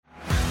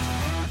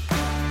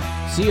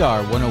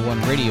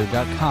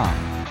CR101radio.com,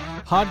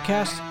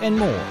 podcasts, and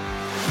more.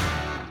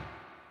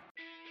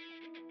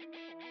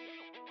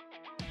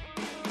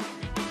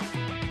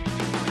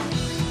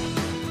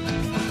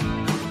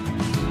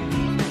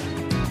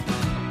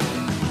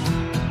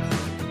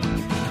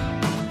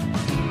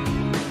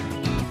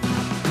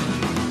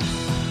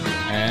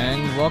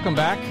 And welcome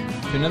back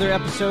to another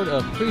episode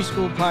of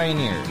Preschool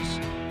Pioneers.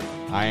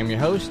 I am your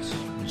host,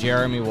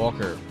 Jeremy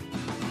Walker.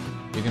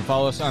 You can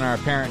follow us on our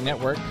parent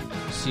network,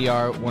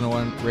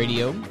 CR101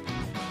 Radio,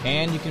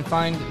 and you can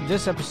find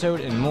this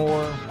episode and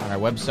more on our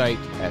website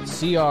at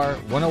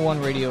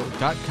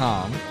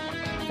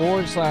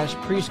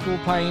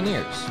cr101radio.com/preschool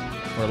pioneers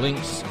for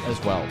links as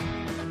well.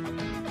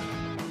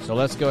 So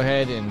let's go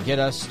ahead and get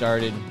us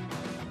started.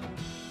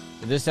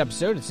 This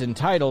episode, it's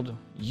entitled,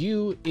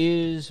 U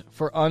is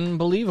for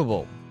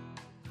Unbelievable.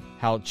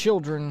 How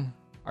children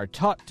are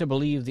taught to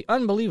believe the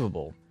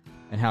unbelievable,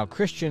 and how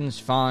Christians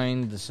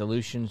find the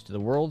solutions to the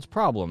world's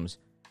problems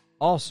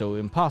also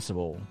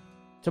impossible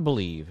to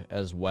believe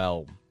as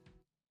well.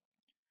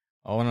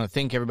 I want to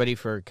thank everybody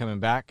for coming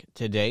back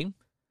today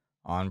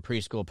on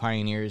Preschool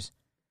Pioneers.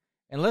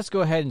 And let's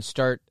go ahead and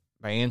start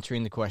by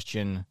answering the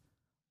question,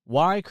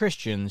 why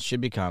Christians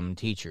should become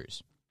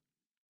teachers.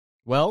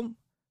 Well,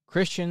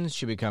 Christians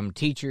should become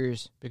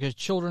teachers because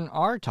children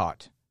are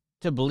taught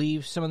to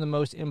believe some of the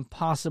most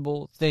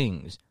impossible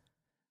things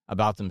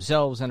about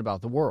themselves and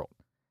about the world.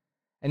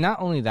 And not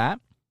only that,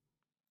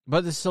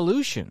 but the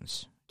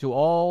solutions to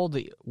all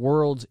the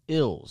world's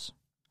ills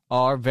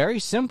are very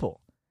simple,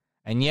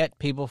 and yet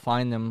people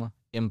find them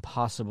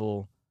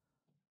impossible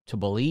to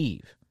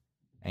believe.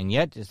 And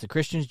yet it's the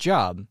Christian's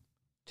job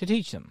to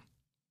teach them.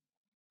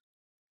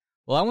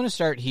 Well, I want to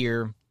start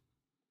here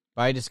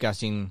by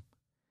discussing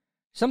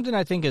something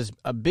I think is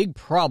a big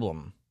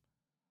problem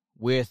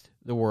with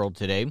the world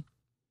today,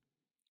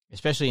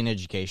 especially in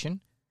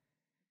education.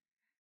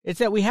 It's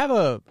that we have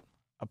a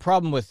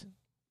problem with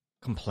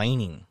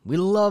complaining. We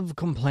love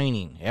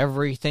complaining.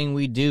 Everything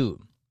we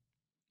do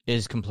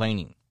is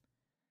complaining.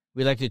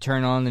 We like to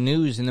turn on the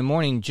news in the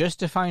morning just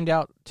to find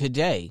out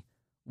today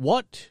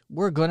what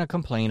we're going to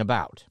complain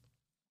about.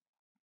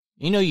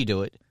 You know you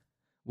do it.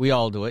 We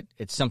all do it.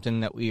 It's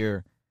something that we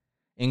are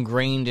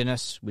ingrained in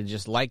us. We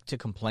just like to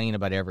complain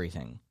about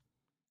everything.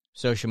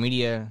 Social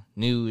media,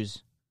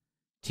 news,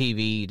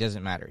 TV,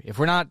 doesn't matter. If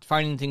we're not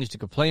finding things to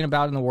complain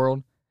about in the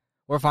world,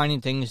 we're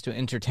finding things to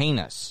entertain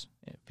us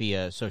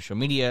via social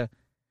media,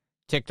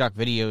 TikTok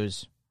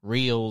videos,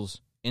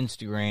 Reels,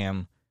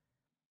 Instagram,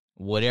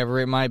 whatever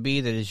it might be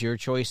that is your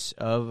choice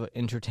of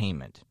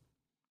entertainment.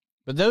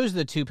 But those are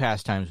the two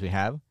pastimes we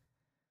have,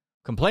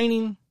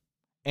 complaining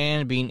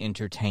and being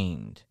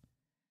entertained.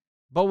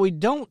 But we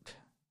don't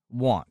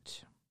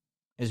want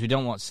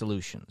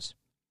solutions.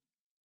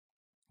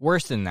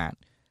 Worse than that,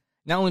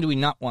 not only do we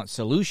not want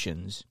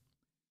solutions,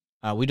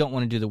 we don't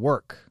want to do the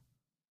work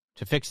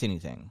to fix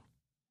anything.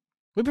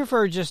 We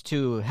prefer just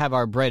to have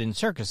our bread in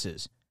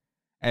circuses,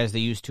 as they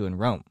used to in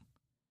Rome.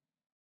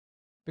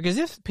 Because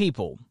if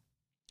people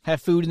have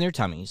food in their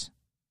tummies,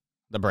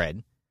 the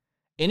bread,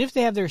 and if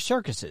they have their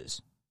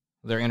circuses,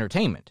 their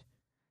entertainment,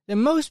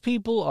 then most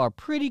people are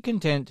pretty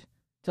content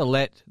to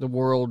let the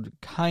world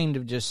kind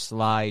of just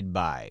slide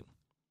by.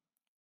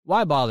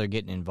 Why bother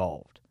getting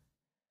involved?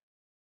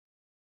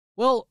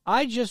 Well,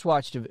 I just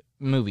watched a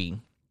movie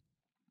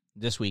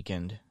this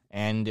weekend,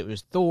 and it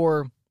was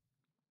Thor: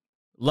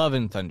 Love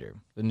and Thunder,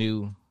 the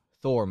new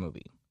Thor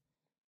movie.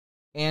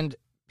 And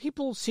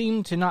people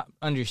seem to not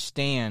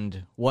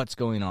understand what's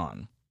going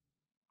on.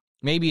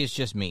 Maybe it's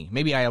just me.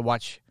 Maybe I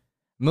watch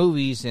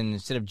movies and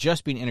instead of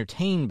just being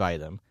entertained by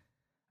them,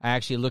 I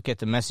actually look at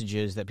the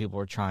messages that people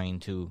are trying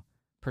to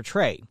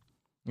portray.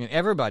 And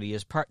everybody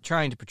is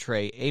trying to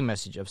portray a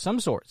message of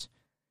some sorts,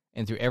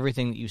 and through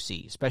everything that you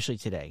see, especially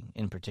today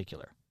in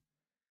particular.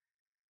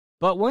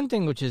 But one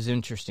thing which is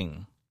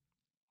interesting,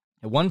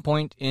 at one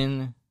point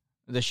in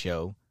the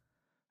show,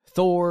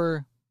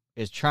 Thor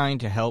is trying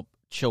to help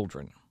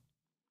children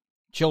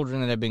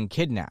that have been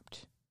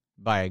kidnapped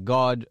by a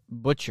god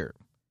butcher.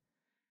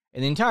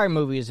 And the entire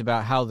movie is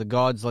about how the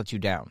gods let you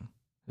down.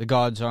 The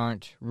gods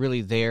aren't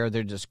really there,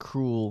 they're just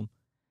cruel,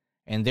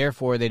 and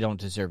therefore they don't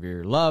deserve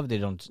your love, they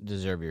don't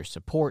deserve your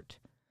support,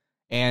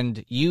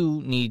 and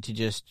you need to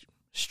just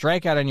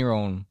strike out on your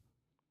own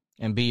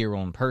and be your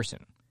own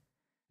person.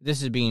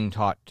 This is being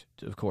taught,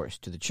 of course,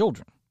 to the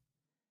children.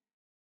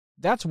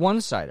 That's one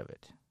side of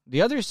it.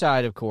 The other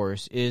side, of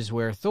course, is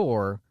where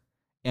Thor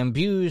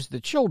imbues the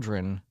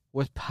children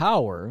with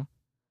power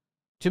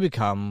to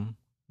become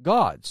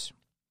gods.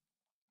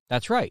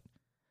 That's right.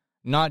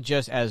 Not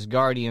just as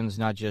guardians,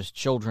 not just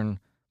children,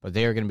 but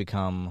they are going to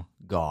become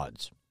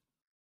gods.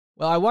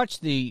 Well, I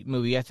watched the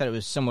movie. I thought it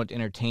was somewhat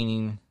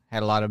entertaining.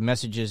 Had a lot of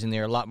messages in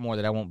there, a lot more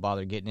that I won't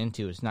bother getting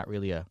into. It's not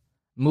really a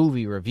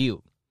movie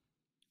review,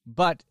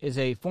 but is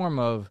a form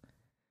of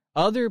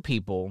other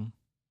people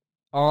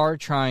are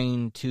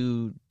trying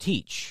to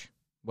teach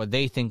what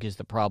they think is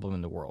the problem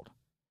in the world.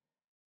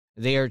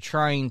 They are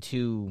trying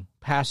to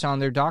pass on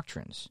their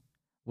doctrines,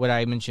 what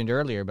I mentioned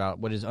earlier about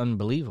what is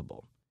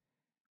unbelievable.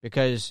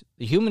 because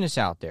the humanists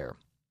out there,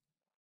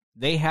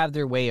 they have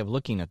their way of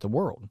looking at the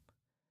world.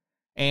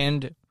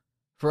 And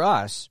for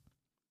us,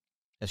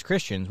 as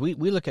Christians, we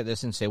look at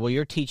this and say, well,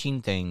 you're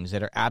teaching things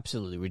that are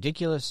absolutely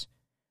ridiculous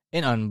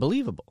and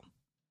unbelievable.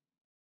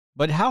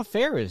 But how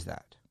fair is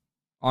that?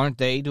 Aren't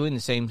they doing the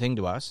same thing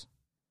to us?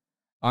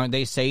 Aren't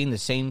they saying the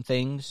same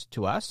things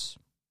to us?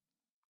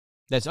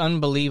 That's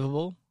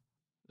unbelievable,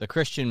 the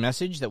Christian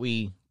message that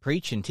we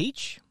preach and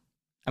teach.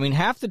 I mean,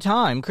 half the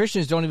time,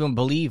 Christians don't even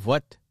believe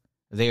what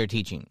they are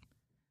teaching.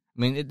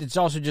 I mean, it's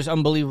also just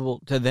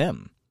unbelievable to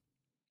them.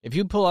 If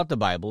you pull out the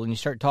Bible and you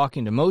start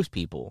talking to most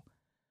people,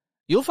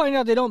 you'll find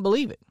out they don't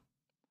believe it.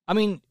 I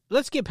mean,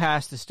 let's get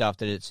past the stuff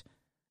that it's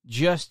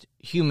just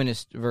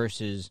humanist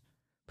versus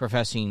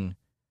professing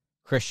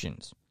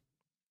Christians.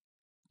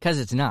 Because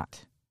it's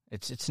not.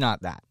 It's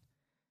not that.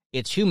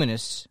 It's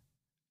humanists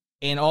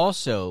and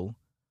also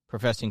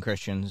professing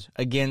Christians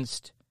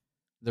against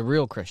the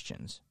real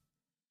Christians.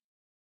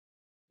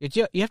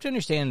 You have to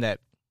understand that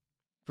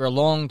for a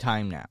long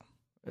time now,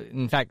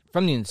 in fact,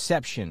 from the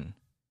inception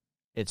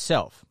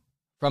itself,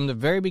 from the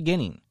very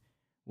beginning,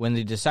 when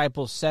the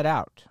disciples set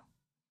out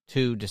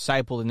to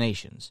disciple the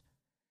nations,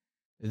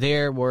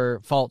 there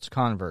were false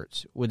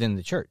converts within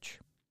the church.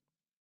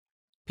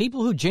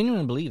 People who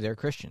genuinely believe they're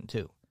Christian,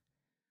 too.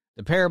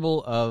 The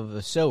parable of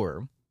the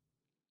sower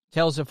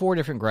tells of 4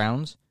 different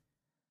grounds.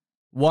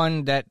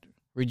 One that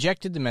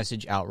rejected the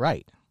message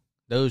outright.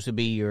 Those would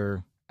be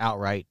your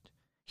outright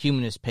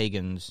humanist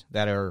pagans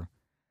that are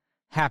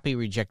happy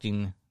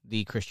rejecting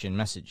the Christian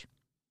message.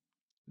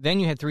 Then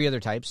you had 3 other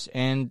types,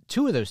 and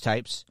 2 of those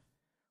types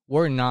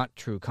were not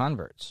true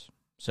converts.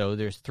 So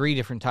there's 3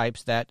 different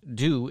types that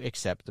do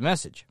accept the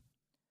message.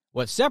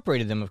 What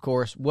separated them, of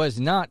course, was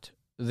not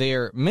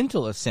their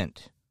mental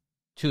assent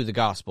to the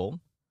gospel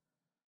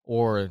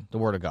or the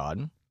Word of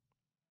God.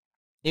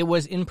 It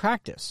was in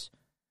practice.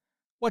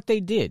 What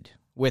they did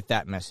with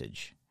that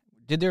message.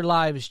 Did their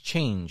lives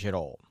change at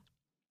all?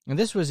 And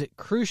this was a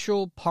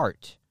crucial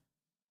part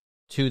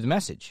to the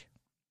message.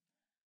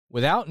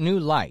 Without new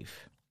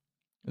life,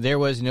 there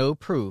was no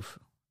proof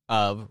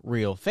of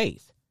real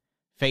faith.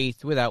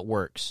 Faith without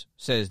works,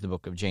 says the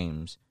book of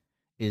James,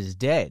 is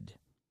dead.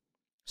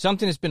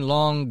 Something that's been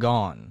long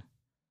gone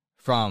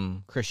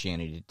from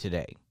Christianity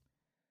today.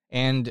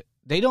 And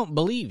they don't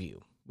believe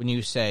you when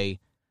you say,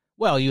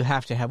 well, you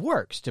have to have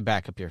works to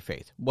back up your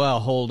faith. Well,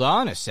 hold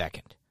on a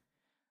second.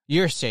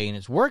 You're saying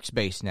it's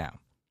works-based now.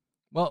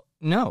 Well,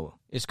 no,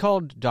 it's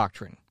called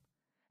doctrine.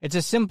 It's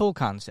a simple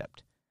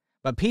concept.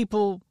 But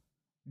people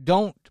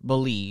don't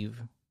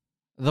believe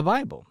the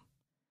Bible.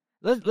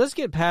 Let's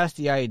get past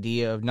the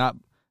idea of not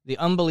the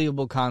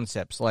unbelievable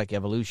concepts like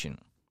evolution.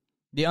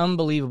 The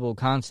unbelievable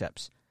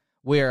concepts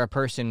where a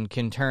person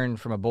can turn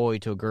from a boy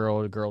to a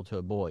girl to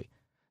a boy.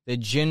 The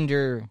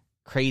gender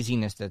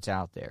craziness that's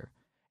out there.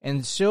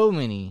 And so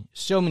many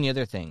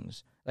other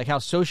things. Like how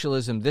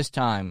socialism this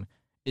time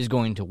is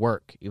going to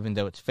work, even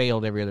though it's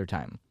failed every other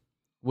time.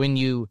 When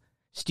you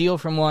steal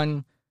from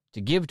one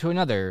to give to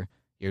another,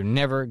 you're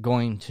never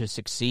going to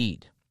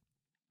succeed.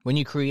 When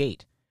you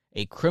create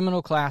a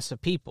criminal class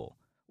of people,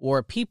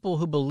 or people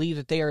who believe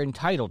that they are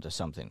entitled to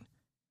something,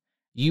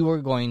 you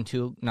are going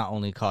to not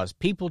only cause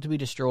people to be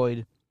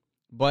destroyed,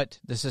 but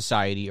the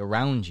society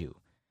around you.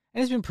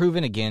 And it's been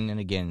proven again and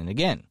again and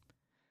again.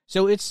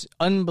 So it's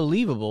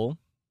unbelievable,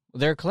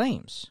 their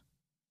claims.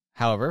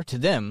 However, to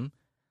them,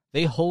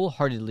 they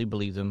wholeheartedly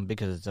believe them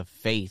because it's a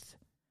faith,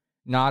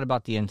 not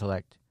about the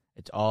intellect.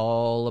 It's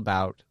all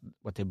about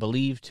what they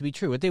believe to be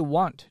true, what they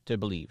want to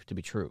believe to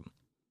be true.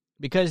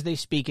 Because they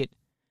speak it,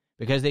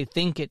 because they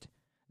think it,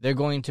 they're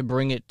going to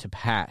bring it to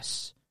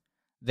pass.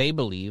 They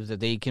believe that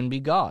they can be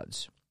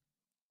gods,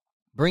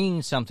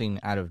 bringing something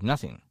out of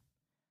nothing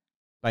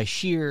by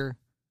sheer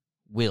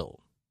will,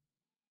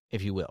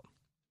 if you will.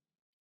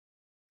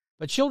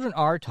 But children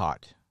are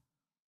taught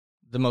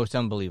the most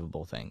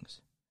unbelievable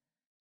things.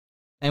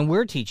 And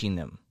we're teaching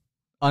them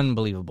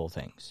unbelievable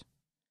things.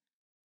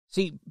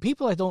 See,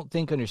 people I don't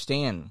think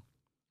understand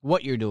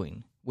what you're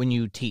doing when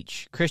you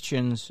teach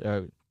Christians,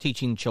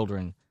 teaching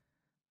children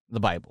the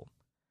Bible.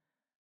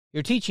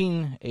 You're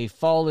teaching a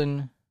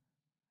fallen,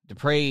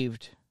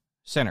 depraved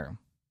sinner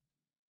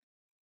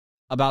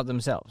about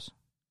themselves.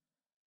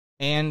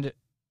 And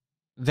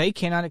they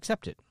cannot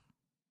accept it.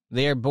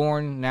 They are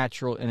born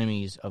natural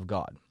enemies of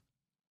God.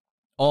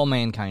 All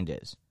mankind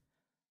is.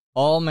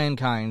 All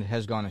mankind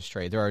has gone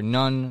astray. There are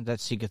none that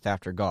seeketh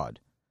after God.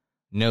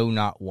 No,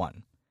 not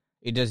one.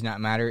 It does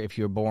not matter if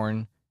you're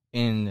born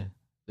in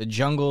the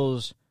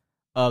jungles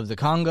of the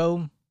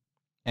Congo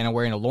and are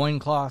wearing a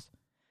loincloth.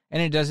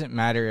 And it doesn't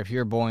matter if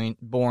you're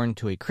born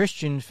to a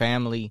Christian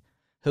family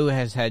who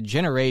has had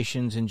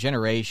generations and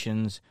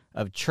generations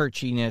of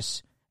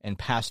churchiness and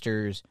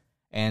pastors,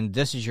 and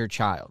this is your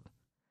child.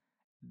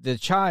 The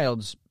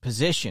child's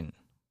position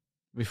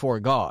before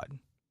God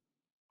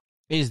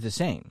is the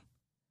same.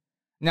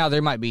 Now,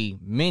 there might be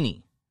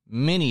many,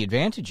 many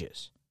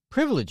advantages,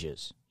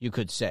 privileges, you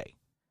could say.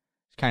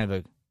 It's kind of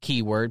a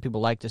key word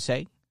people like to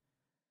say.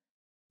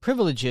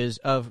 Privileges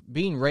of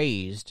being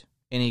raised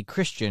in a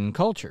Christian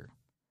culture,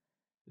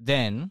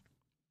 then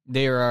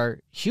there are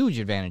huge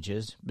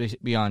advantages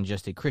beyond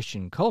just a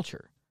Christian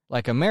culture.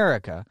 Like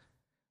America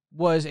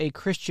was a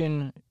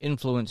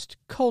Christian-influenced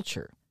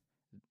culture,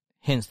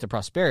 hence the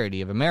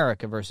prosperity of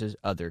America versus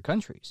other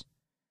countries.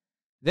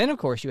 Then, of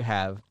course, you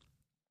have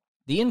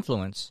the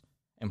influence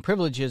and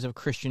privileges of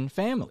Christian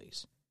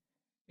families.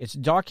 It's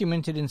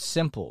documented and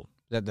simple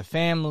that the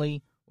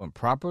family, when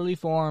properly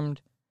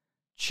formed,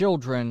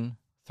 children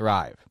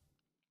thrive.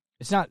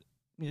 It's not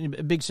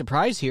a big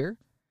surprise here.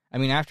 I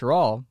mean, after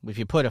all, if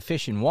you put a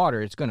fish in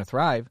water, it's going to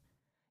thrive.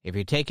 If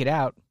you take it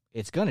out,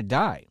 it's going to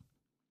die.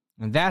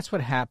 And that's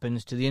what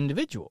happens to the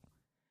individual.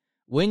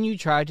 When you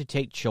try to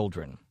take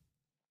children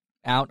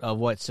out of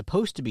what's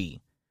supposed to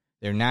be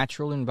their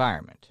natural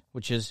environment,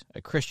 which is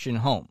a Christian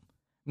home,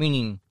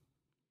 meaning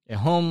a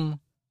home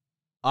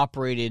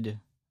operated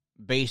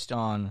based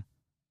on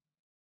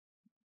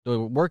the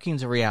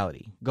workings of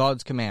reality,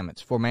 God's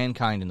commandments for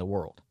mankind in the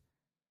world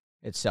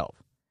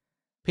itself,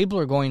 people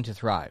are going to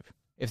thrive,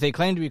 if they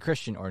claim to be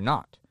Christian or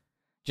not.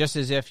 Just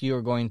as if you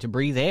are going to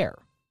breathe air,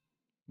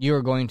 you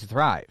are going to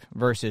thrive,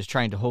 versus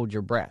trying to hold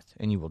your breath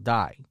and you will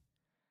die.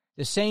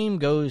 The same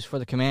goes for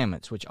the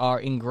commandments, which are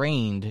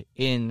ingrained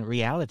in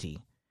reality,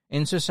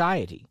 in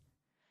society.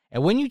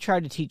 And when you try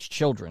to teach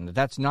children that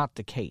that's not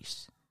the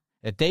case,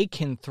 that they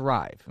can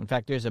thrive, in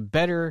fact, there's a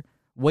better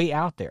way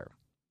out there.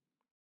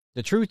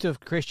 The truth of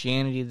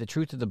Christianity, the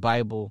truth of the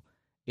Bible,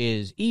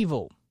 is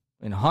evil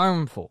and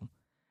harmful,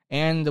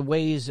 and the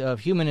ways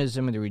of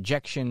humanism and the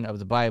rejection of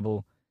the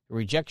Bible, the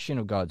rejection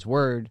of God's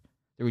Word,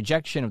 the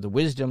rejection of the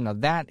wisdom, now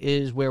that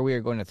is where we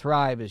are going to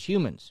thrive as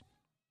humans.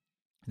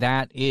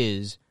 That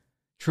is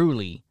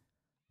truly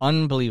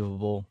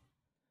unbelievable,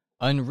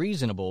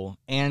 unreasonable,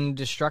 and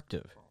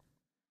destructive.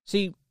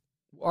 See,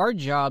 our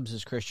jobs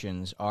as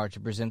Christians are to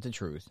present the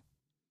truth,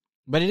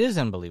 but it is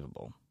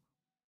unbelievable.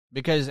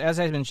 Because, as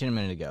I mentioned a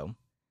minute ago,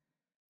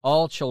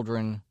 all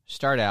children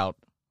start out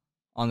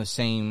on the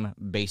same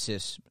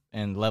basis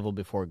and level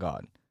before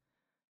God,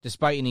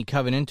 despite any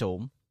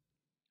covenantal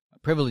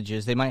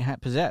privileges they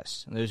might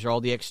possess. And those are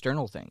all the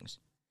external things.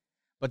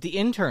 But the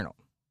internal,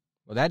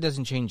 well, that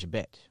doesn't change a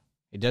bit.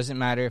 It doesn't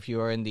matter if you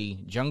are in the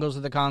jungles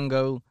of the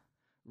Congo,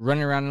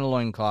 running around in a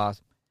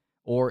loincloth,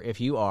 or if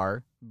you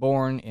are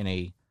born in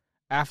a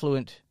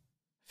affluent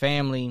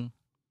family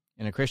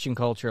in a Christian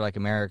culture like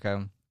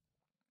America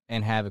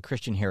and have a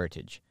Christian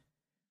heritage.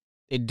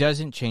 It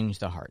doesn't change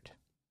the heart.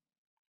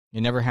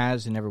 It never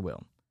has and never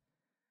will.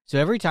 So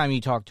every time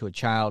you talk to a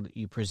child,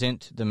 you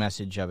present the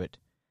message of it.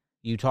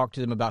 You talk to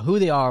them about who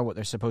they are, what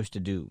they're supposed to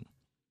do.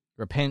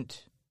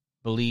 Repent,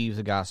 believe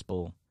the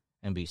gospel,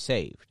 and be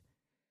saved.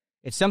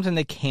 It's something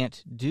they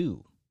can't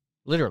do,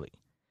 literally.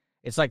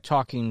 It's like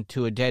talking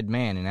to a dead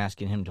man and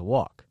asking him to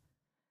walk.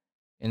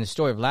 In the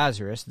story of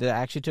Lazarus, that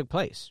actually took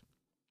place.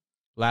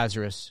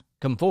 Lazarus,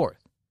 come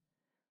forth.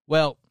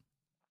 Well,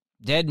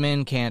 dead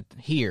men can't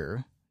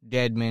hear,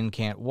 dead men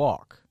can't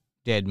walk,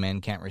 dead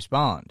men can't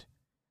respond.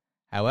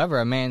 However,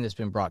 a man that's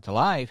been brought to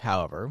life,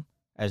 however,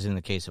 as in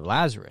the case of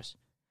Lazarus,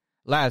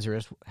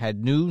 Lazarus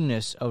had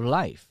newness of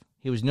life.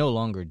 He was no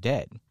longer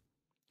dead.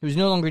 He was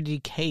no longer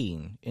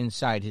decaying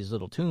inside his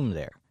little tomb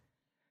there.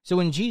 So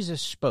when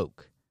Jesus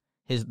spoke,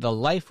 the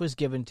life was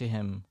given to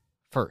him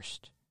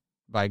first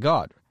by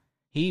God.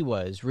 He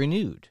was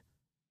renewed.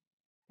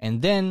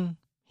 And then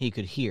he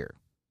could hear.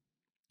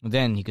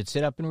 Then he could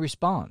sit up and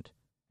respond.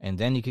 And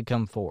then he could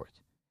come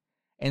forth.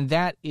 And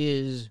that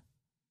is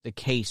the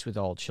case with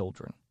all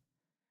children.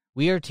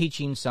 We are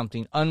teaching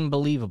something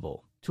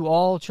unbelievable to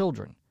all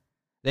children.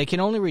 They can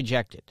only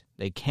reject it.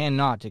 They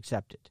cannot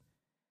accept it.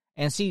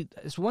 And see,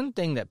 it's one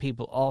thing that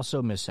people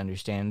also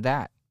misunderstand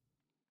that,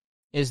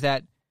 is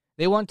that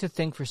they want to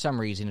think for some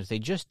reason if they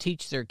just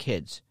teach their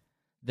kids,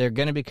 they're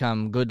going to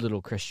become good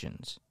little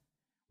Christians.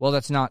 Well,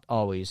 that's not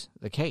always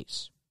the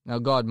case. Now,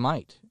 God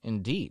might,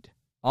 indeed,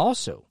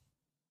 also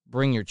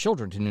bring your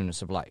children to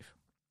newness of life.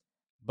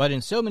 But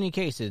in so many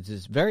cases,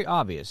 it's very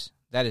obvious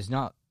that is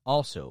not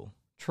also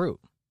true.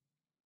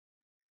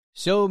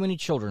 So many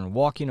children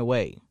walking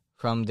away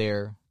from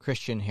their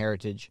Christian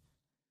heritage,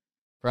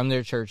 from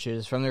their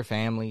churches, from their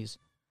families,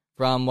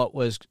 from what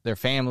was their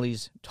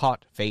families'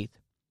 taught faith,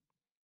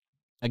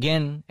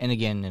 again and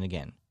again and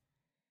again.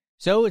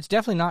 So it's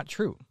definitely not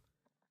true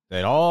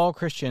that all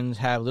Christians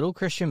have little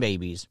Christian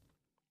babies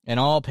and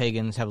all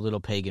pagans have little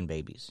pagan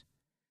babies.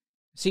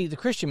 See, the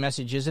Christian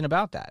message isn't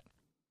about that.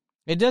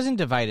 It doesn't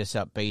divide us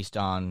up based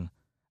on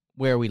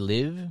where we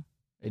live.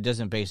 It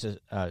doesn't base us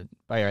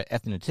by our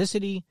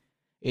ethnicity.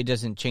 It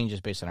doesn't change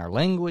us based on our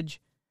language.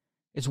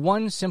 It's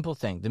one simple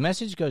thing. The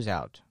message goes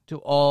out to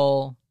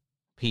all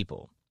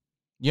people,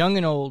 young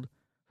and old,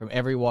 from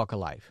every walk of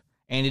life.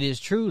 And it is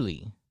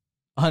truly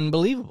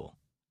unbelievable.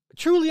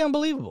 Truly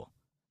unbelievable,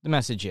 the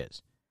message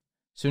is.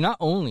 So not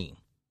only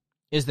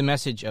is the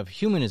message of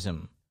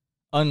humanism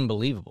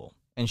unbelievable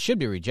and should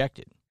be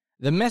rejected,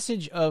 the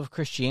message of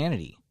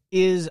Christianity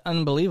is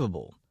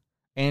unbelievable,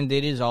 and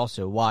it is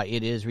also why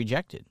it is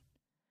rejected,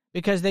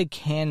 because they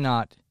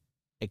cannot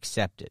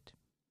accept it.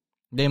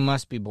 They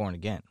must be born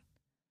again.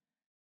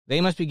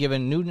 They must be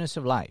given newness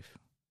of life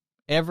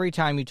every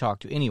time you talk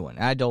to anyone,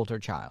 adult or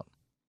child.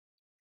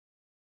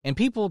 And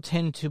people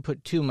tend to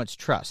put too much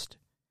trust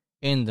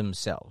in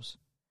themselves,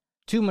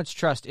 too much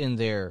trust in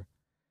their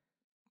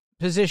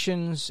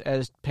positions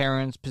as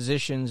parents,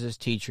 positions as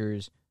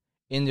teachers,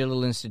 in their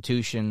little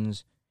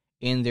institutions,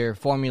 in their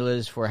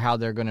formulas for how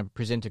they're going to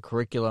present a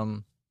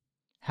curriculum,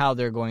 how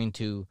they're going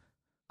to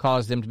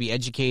cause them to be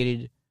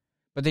educated,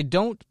 but they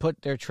don't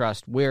put their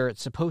trust where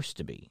it's supposed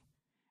to be,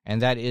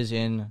 and that is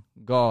in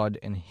God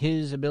and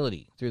His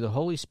ability through the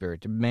Holy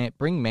Spirit to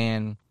bring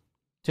man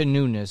to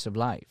newness of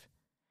life.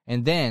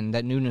 And then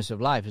that newness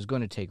of life is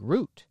going to take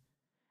root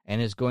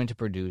and is going to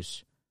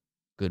produce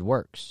good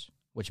works,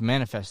 which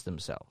manifest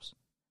themselves.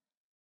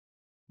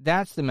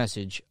 That's the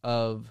message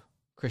of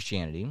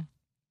Christianity.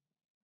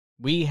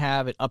 We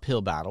have an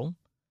uphill battle.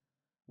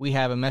 We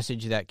have a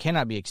message that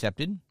cannot be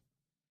accepted,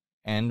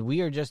 and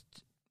we are just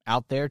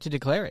out there to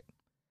declare it.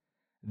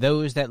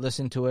 Those that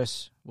listen to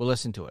us will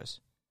listen to us.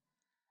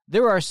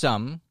 There are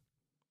some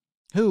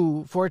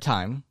who, for a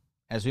time,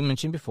 as we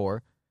mentioned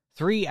before,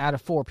 3 out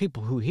of 4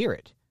 people who hear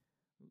it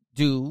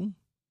do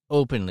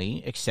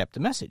openly accept the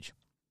message.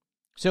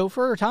 So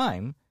for a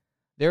time,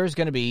 there's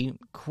going to be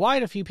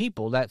quite a few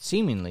people that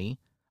seemingly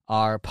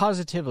are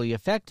positively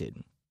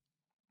affected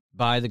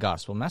by the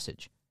gospel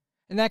message,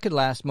 and that could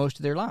last most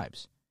of their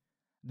lives.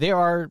 There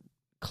are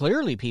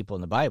clearly people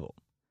in the Bible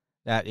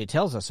that it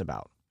tells us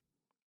about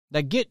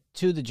that get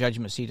to the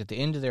judgment seat at the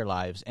end of their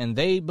lives, and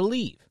they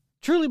believe,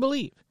 truly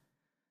believe,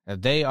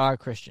 that they are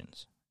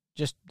Christians.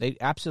 Just, they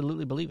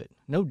absolutely believe it.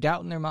 No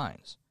doubt in their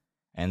minds.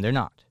 And they're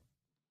not.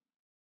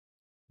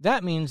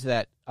 That means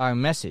that our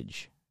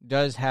message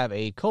does have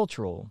a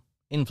cultural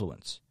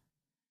influence.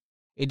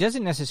 It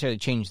doesn't necessarily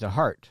change the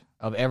heart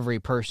of every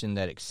person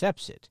that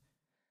accepts it,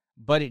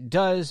 but it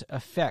does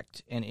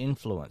affect and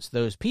influence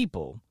those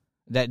people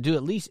that do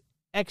at least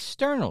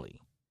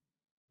externally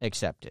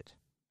accept it.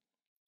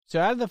 So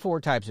out of the 4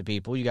 types of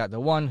people, you got the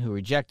one who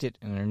reject it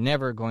and are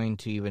never going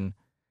to even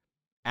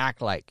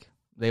act like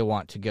they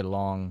want to get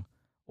along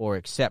or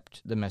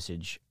accept the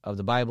message of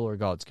the Bible or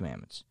God's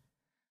commandments.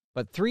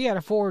 But 3 out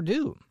of 4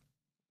 do.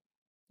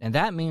 And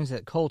that means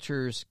that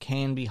cultures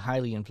can be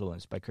highly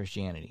influenced by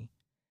Christianity.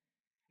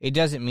 It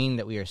doesn't mean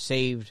that we are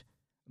saved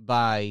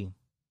by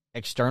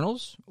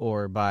externals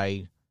or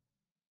by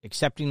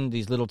accepting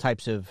these little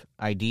types of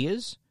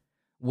ideas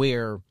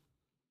where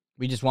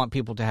we just want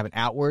people to have an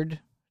outward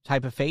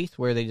type of faith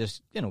where they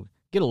just,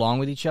 get along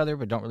with each other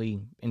but don't really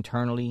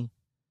internally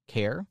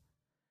care.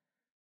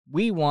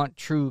 We want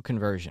true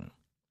conversion,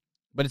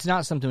 but it's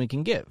not something we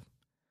can give.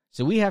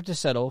 So we have to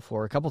settle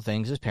for a couple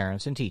things as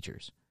parents and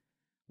teachers.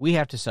 We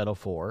have to settle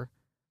for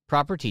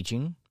proper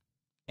teaching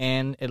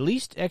and at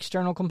least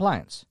external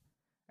compliance,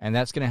 and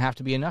that's going to have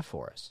to be enough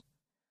for us.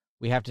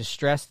 We have to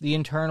stress the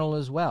internal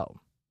as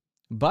well,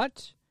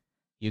 but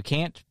you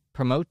can't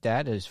promote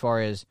that as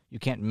far as you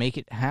can't make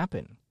it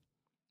happen.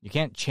 You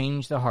can't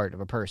change the heart of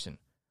a person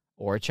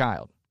or a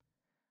child,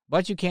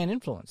 but you can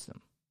influence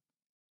them.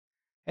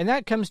 And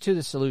that comes to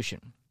the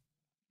solution.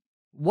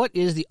 What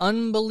is the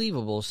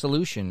unbelievable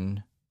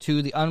solution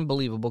to the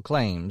unbelievable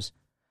claims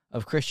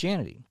of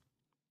Christianity?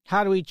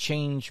 How do we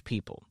change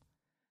people?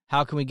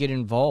 How can we get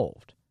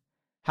involved?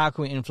 How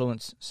can we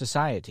influence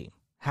society?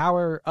 How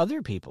are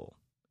other people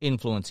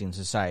influencing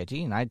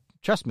society? And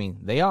trust me,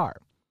 they are.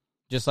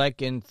 Just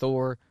like in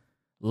Thor,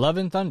 Love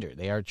and Thunder,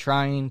 they are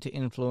trying to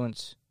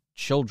influence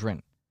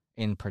children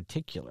in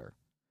particular.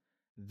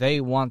 They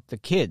want the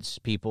kids,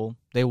 people.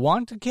 They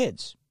want the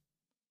kids.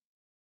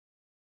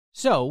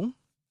 So,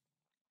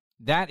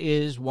 that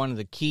is one of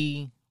the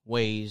key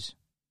ways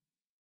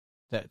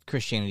that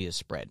Christianity is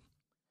spread.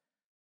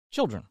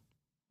 Children,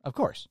 of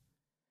course.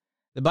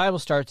 The Bible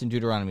starts in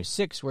Deuteronomy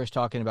 6, where it's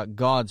talking about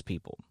God's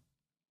people,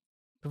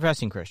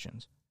 professing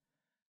Christians.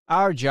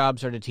 Our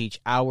jobs are to teach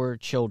our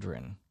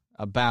children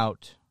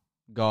about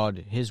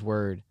God, His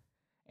Word,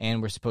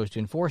 and we're supposed to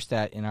enforce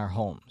that in our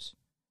homes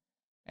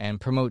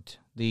and promote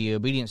the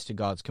obedience to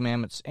God's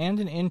commandments and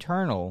an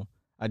internal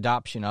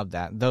adoption of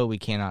that, though we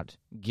cannot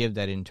give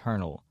that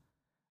internal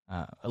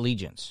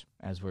allegiance,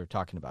 as we're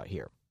talking about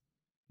here.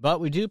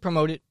 But we do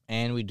promote it,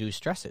 and we do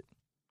stress it.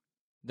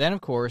 Then,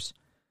 of course,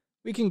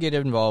 we can get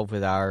involved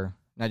with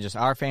not just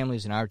our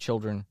families and our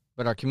children,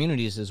 but our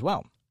communities as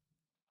well.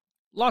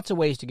 Lots of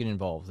ways to get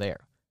involved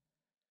there.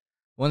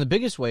 One of the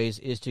biggest ways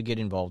is to get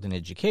involved in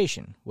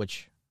education,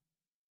 which,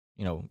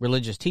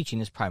 religious teaching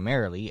is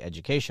primarily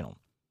educational.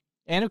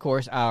 And, of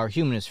course, our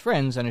humanist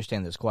friends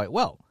understand this quite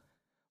well,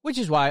 which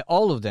is why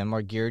all of them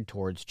are geared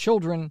towards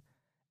children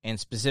and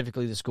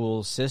specifically the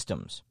school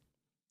systems.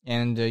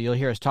 And you'll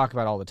hear us talk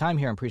about all the time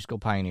here on Preschool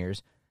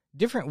Pioneers,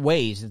 different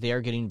ways that they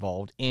are getting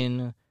involved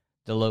in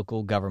the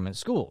local government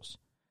schools.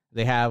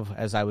 They have,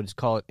 as I would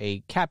call it, a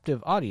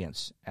captive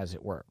audience, as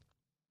it were.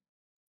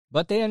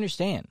 But they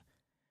understand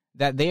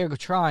that they are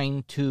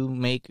trying to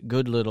make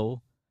good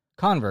little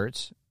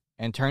converts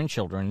and turn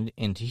children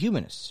into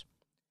humanists.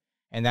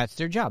 And that's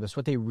their job. That's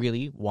what they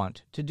really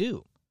want to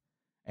do.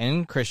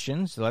 And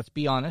Christians, let's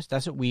be honest,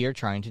 that's what we are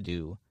trying to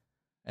do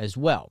as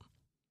well.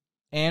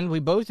 And we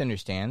both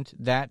understand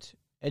that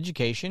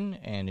education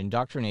and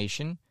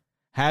indoctrination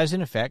has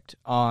an effect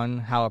on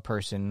how a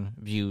person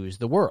views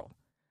the world.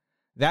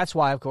 That's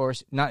why, of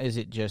course, not is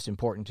it just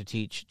important to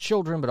teach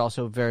children, but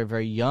also very,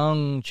 very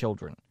young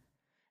children.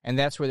 And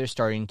that's where they're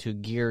starting to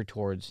gear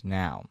towards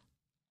now.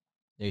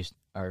 They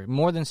are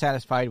more than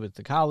satisfied with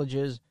the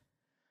colleges.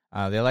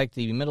 They like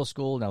the middle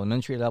school and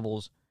elementary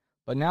levels,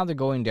 but now they're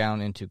going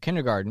down into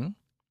kindergarten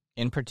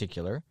in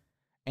particular,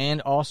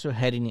 and also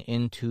heading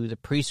into the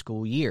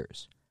preschool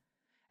years.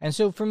 And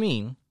so for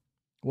me,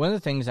 one of the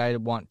things I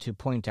want to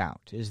point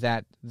out is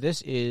that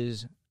this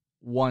is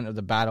one of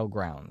the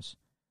battlegrounds.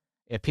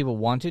 If people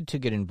wanted to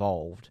get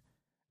involved,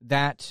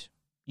 that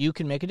you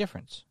can make a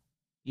difference.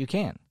 You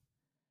can.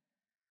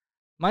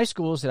 My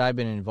schools that I've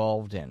been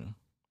involved in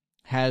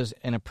has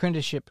an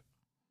apprenticeship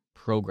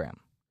program.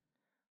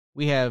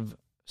 We have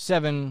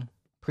 7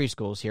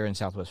 preschools here in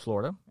Southwest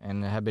Florida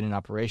and have been in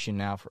operation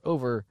now for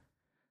over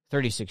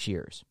 36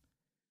 years.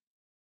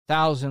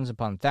 Thousands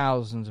upon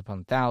thousands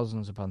upon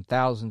thousands upon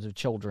thousands of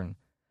children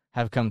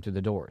have come through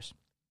the doors.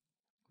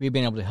 We've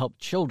been able to help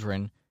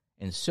children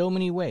in so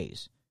many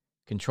ways,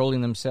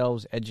 controlling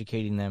themselves,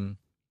 educating them,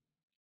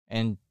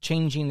 and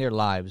changing their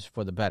lives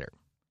for the better.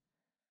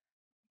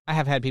 I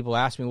have had people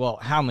ask me, well,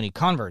 how many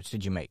converts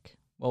did you make?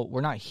 Well,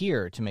 we're not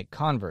here to make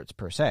converts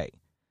per se.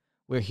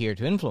 We're here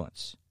to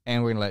influence,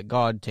 and we're going to let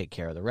God take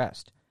care of the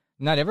rest.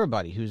 Not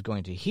everybody who's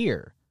going to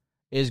hear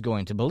is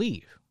going to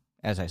believe,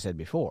 as I said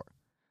before.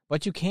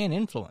 But you can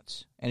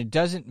influence, and it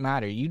doesn't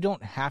matter. You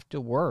don't have to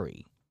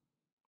worry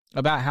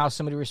about how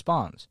somebody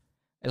responds,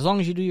 as long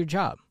as you do your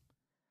job.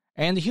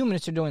 And the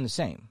humanists are doing the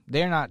same.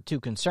 They're not too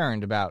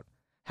concerned about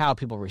how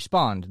people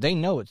respond. They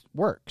know it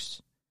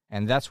works,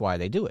 and that's why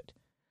they do it.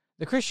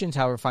 The Christians,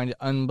 however, find it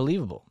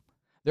unbelievable.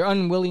 They're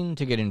unwilling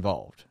to get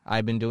involved.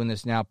 I've been doing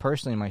this now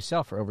personally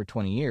myself for over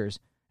 20 years,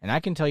 and I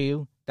can tell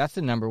you that's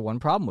the number one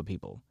problem with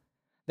people.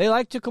 They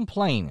like to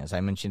complain, as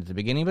I mentioned at the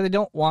beginning, but they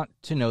don't want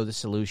to know the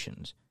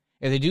solutions.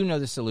 If they do know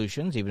the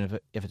solutions, even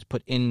if it's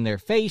put in their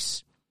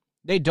face,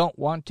 they don't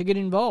want to get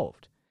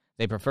involved.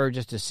 They prefer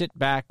just to sit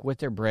back with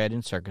their bread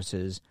and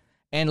circuses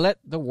and let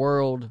the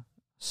world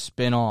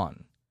spin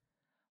on.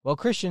 Well,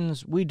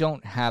 Christians, we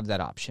don't have that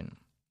option.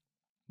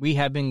 We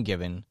have been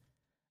given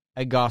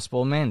a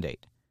gospel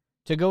mandate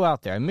to go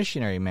out there, a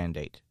missionary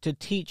mandate, to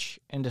teach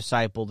and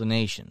disciple the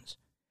nations.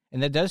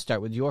 And that does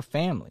start with your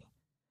family.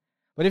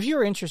 But if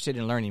you're interested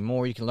in learning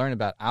more, you can learn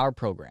about our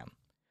program,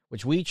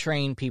 which we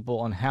train people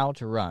on how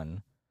to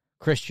run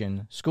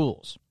Christian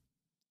schools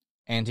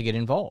and to get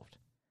involved.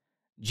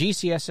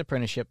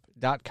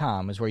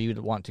 GCSapprenticeship.com is where you'd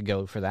want to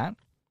go for that.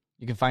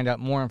 You can find out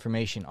more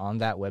information on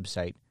that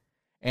website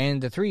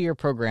and the 3-year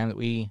program that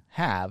we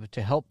have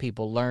to help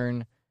people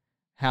learn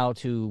how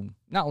to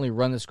not only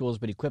run the schools,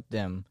 but equip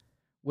them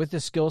with the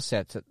skill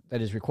sets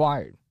that is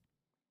required.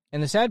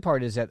 And the sad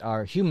part is that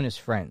our humanist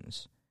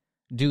friends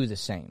do the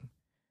same.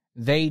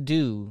 They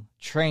do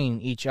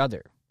train each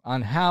other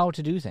on how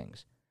to do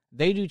things.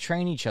 They do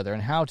train each other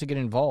on how to get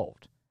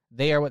involved.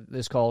 They are what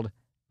is called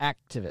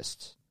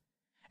activists.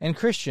 And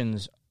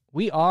Christians,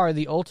 we are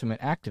the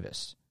ultimate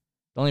activists.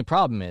 The only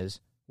problem is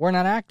we're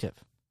not active.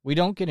 We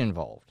don't get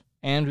involved.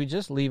 And we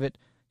just leave it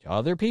to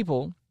other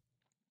people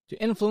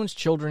to influence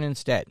children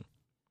instead.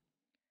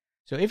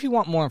 So if you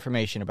want more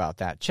information about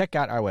that, check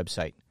out our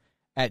website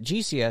at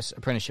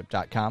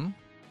gcsapprenticeship.com.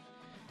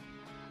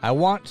 I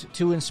want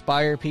to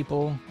inspire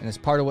people, and it's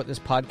part of what this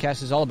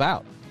podcast is all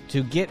about,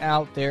 to get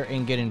out there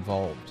and get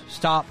involved.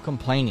 Stop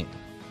complaining.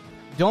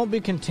 Don't be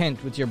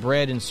content with your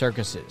bread and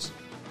circuses.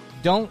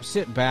 Don't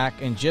sit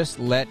back and just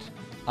let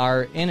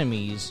our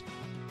enemies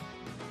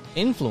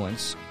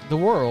influence the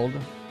world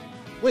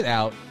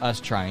without us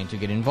trying to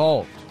get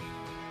involved.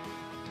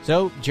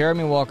 So,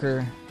 Jeremy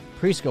Walker,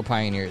 Preschool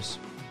Pioneers,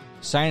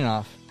 signing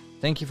off.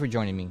 Thank you for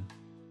joining me,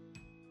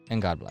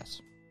 and God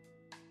bless.